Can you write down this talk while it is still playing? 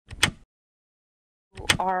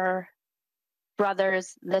our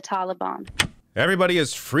brothers, the Taliban. Everybody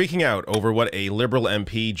is freaking out over what a Liberal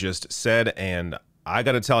MP just said, and I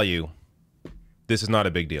gotta tell you, this is not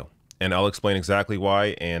a big deal. And I'll explain exactly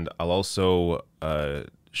why, and I'll also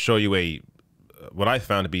show you what I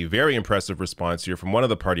found to be a very impressive response here from one of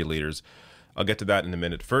the party leaders. I'll get to that in a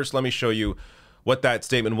minute. First, let me show you what that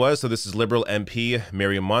statement was. So this is Liberal MP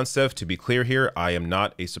Maryam Monsef. To be clear here, I am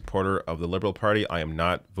not a supporter of the Liberal Party. I am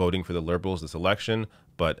not voting for the Liberals this election,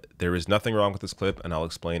 but there is nothing wrong with this clip, and I'll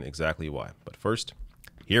explain exactly why. But first,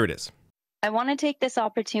 here it is. I want to take this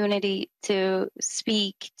opportunity to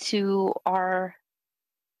speak to our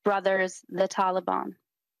brothers, the Taliban.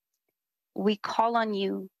 We call on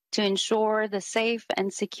you to ensure the safe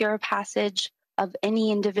and secure passage of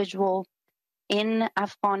any individual in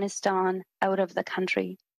Afghanistan out of the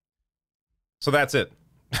country. So that's it.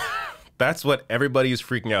 That's what everybody is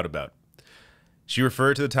freaking out about. She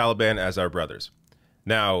referred to the Taliban as our brothers.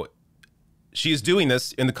 Now, she is doing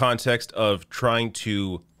this in the context of trying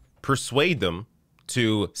to persuade them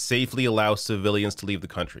to safely allow civilians to leave the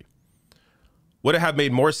country. Would it have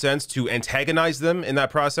made more sense to antagonize them in that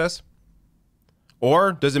process?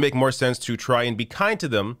 Or does it make more sense to try and be kind to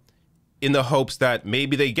them in the hopes that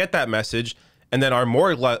maybe they get that message and then are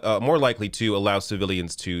more likely to allow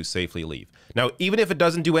civilians to safely leave? Now, even if it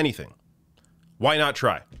doesn't do anything, why not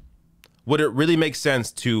try? Would it really make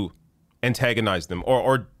sense to antagonize them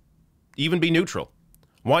or even be neutral?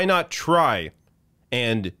 Why not try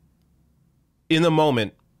and, in the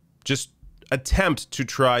moment, just attempt to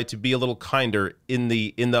try to be a little kinder in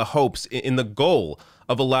the hopes, in the goal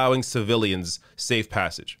of allowing civilians safe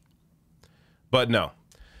passage? But no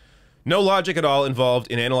logic at all involved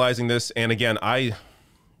in analyzing this. And again, I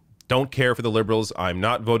don't care for the Liberals. I'm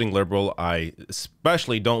not voting Liberal. I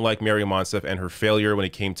especially don't like Maryam Monsef and her failure when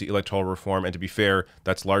it came to electoral reform. And to be fair,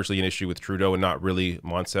 that's largely an issue with Trudeau and not really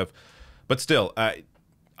Monsef. But still, I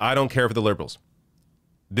don't care for the Liberals.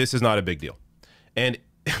 This is not a big deal. And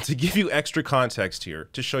to give you extra context here,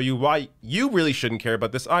 to show you why you really shouldn't care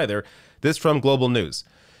about this either, this from Global News.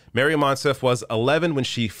 Maryam Monsef was 11 when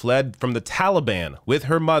she fled from the Taliban with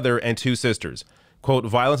her mother and 2 sisters. Quote,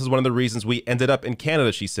 "Violence is one of the reasons we ended up in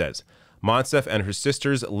Canada," she says. Monsef and her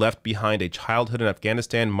sisters left behind a childhood in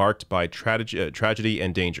Afghanistan marked by tragedy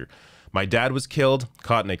and danger. "My dad was killed,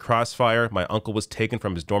 caught in a crossfire. My uncle was taken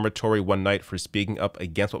from his dormitory one night for speaking up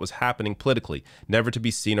against what was happening politically, never to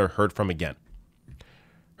be seen or heard from again."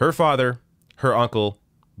 Her father, her uncle,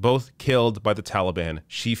 both killed by the Taliban.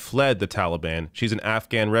 She fled the Taliban. She's an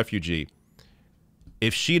Afghan refugee.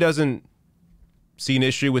 If she doesn't see an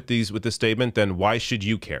issue with this statement, then why should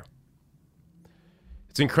you care?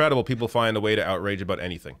 It's incredible people find a way to outrage about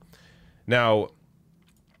anything. Now,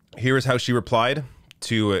 here is how she replied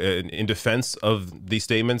to in defense of these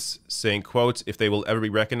statements, saying, quote, "If they will ever be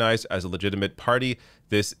recognized as a legitimate party,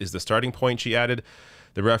 this is the starting point," she added.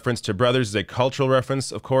 The reference to brothers is a cultural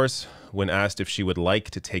reference, of course. When asked if she would like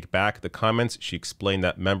to take back the comments, she explained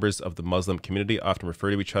that members of the Muslim community often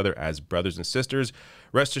refer to each other as brothers and sisters.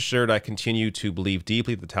 "Rest assured, I continue to believe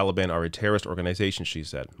deeply that the Taliban are a terrorist organization," she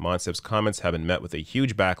said. Monsef's comments have been met with a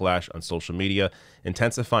huge backlash on social media,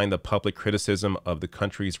 intensifying the public criticism of the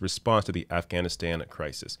country's response to the Afghanistan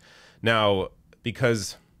crisis. Now,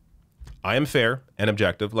 because I am fair and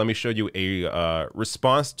objective, let me show you a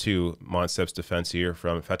response to Monsef's defense here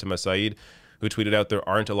from Fatima Saeed, who tweeted out, "There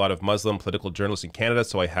aren't a lot of Muslim political journalists in Canada,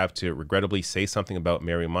 so I have to regrettably say something about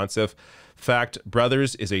Maryam Monsef. Fact,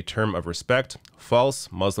 brothers is a term of respect. False,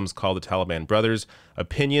 Muslims call the Taliban brothers.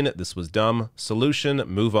 Opinion, this was dumb. Solution,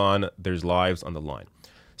 move on. There's lives on the line."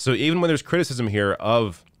 So even when there's criticism here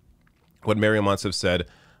of what Maryam Monsef said,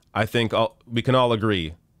 I think we can all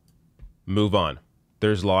agree, move on.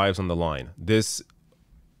 There's lives on the line. This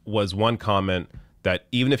was one comment that,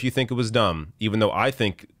 even if you think it was dumb, even though I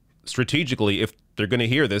think strategically, if they're going to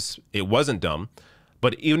hear this, it wasn't dumb,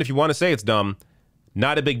 but even if you want to say it's dumb,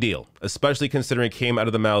 not a big deal, especially considering it came out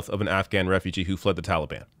of the mouth of an Afghan refugee who fled the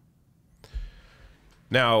Taliban.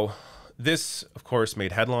 Now, this, of course,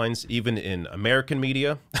 made headlines even in American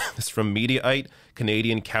media. This from Mediaite.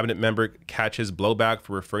 Canadian cabinet member catches blowback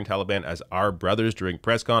for referring to Taliban as our brothers during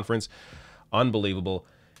press conference. Unbelievable.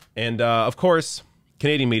 And of course,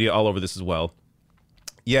 Canadian media all over this as well.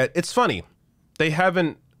 Yet it's funny, they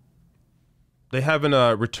haven't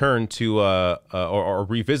returned to or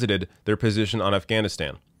revisited their position on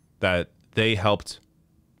Afghanistan that they helped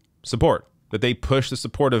support, that they pushed the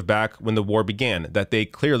supportive back when the war began, that they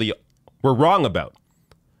clearly were wrong about.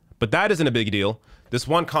 But that isn't a big deal. This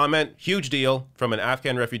one comment, huge deal from an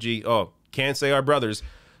Afghan refugee. Oh, can't say our brothers,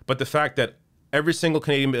 but the fact that every single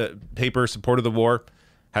Canadian paper supported the war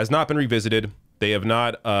has not been revisited. They have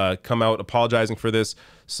not come out apologizing for this.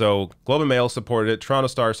 So Globe and Mail supported it. Toronto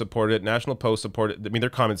Star supported it. National Post supported it. I mean, their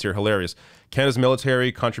comments here are hilarious. Canada's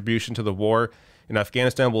military contribution to the war in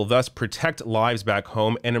Afghanistan will thus protect lives back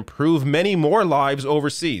home and improve many more lives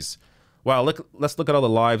overseas. Wow, let's look at all the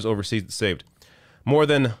lives overseas it saved. More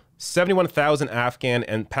than 71,000 Afghan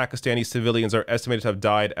and Pakistani civilians are estimated to have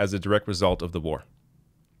died as a direct result of the war.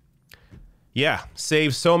 Yeah,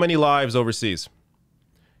 saved so many lives overseas.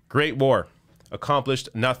 Great war. Accomplished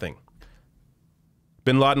nothing.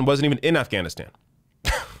 Bin Laden wasn't even in Afghanistan.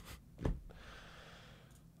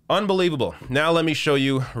 Unbelievable. Now let me show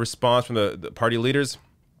you a response from the party leaders.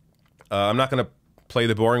 I'm not going to play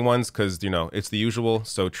the boring ones because, you know, it's the usual.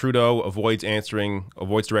 So Trudeau avoids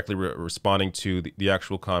directly responding to the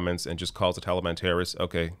actual comments and just calls the Taliban terrorists.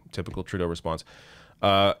 Okay, typical Trudeau response.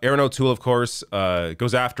 Aaron O'Toole, of course,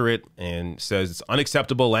 goes after it and says it's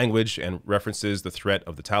unacceptable language and references the threat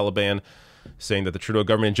of the Taliban, saying that the Trudeau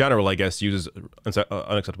government in general, I guess, uses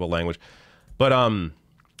unacceptable language. But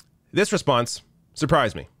this response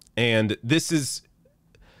surprised me. And it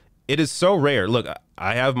is so rare. Look,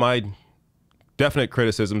 I have my definite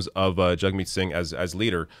criticisms of Jagmeet Singh as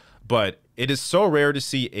leader, but it is so rare to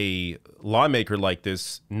see a lawmaker like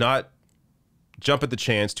this not jump at the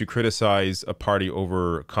chance to criticize a party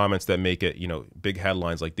over comments that make it, you know, big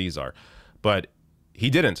headlines like these are. But he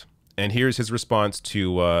didn't. And here's his response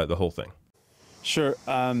to the whole thing. Sure.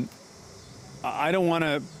 I don't want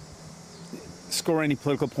to score any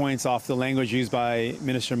political points off the language used by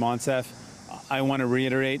Minister Monsef. I want to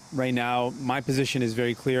reiterate right now, my position is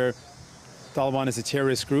very clear. Taliban is a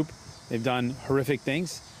terrorist group. They've done horrific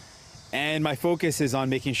things. And my focus is on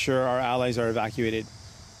making sure our allies are evacuated.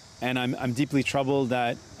 And I'm deeply troubled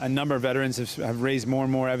that a number of veterans have raised more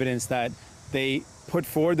and more evidence that they put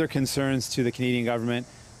forward their concerns to the Canadian government.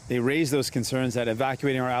 They raised those concerns that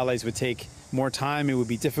evacuating our allies would take more time, it would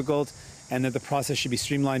be difficult, and that the process should be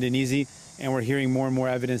streamlined and easy. And we're hearing more and more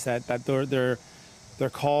evidence that their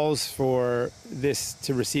calls for this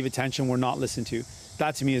to receive attention were not listened to.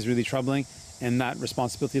 That to me is really troubling, and that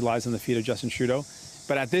responsibility lies on the feet of Justin Trudeau.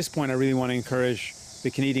 But at this point, I really want to encourage the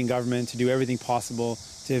Canadian government to do everything possible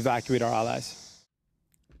to evacuate our allies.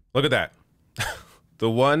 Look at that. The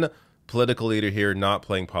one political leader here not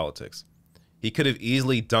playing politics. He could have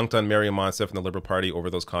easily dunked on Maryam Monsef and the Liberal Party over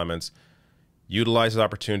those comments, utilized his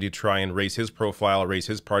opportunity to try and raise his profile, raise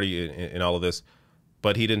his party in all of this,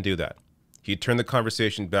 but he didn't do that. He turned the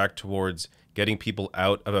conversation back towards getting people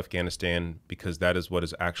out of Afghanistan because that is what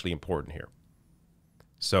is actually important here.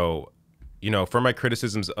 So, you know, for my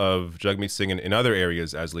criticisms of Jagmeet Singh in other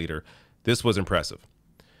areas as leader, this was impressive.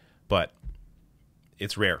 But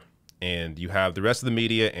it's rare. And you have the rest of the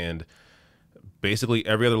media and basically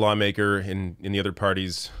every other lawmaker in the other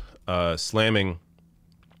parties slamming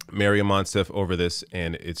Maryam Monsef over this,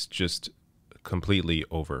 and it's just completely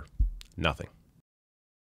over nothing.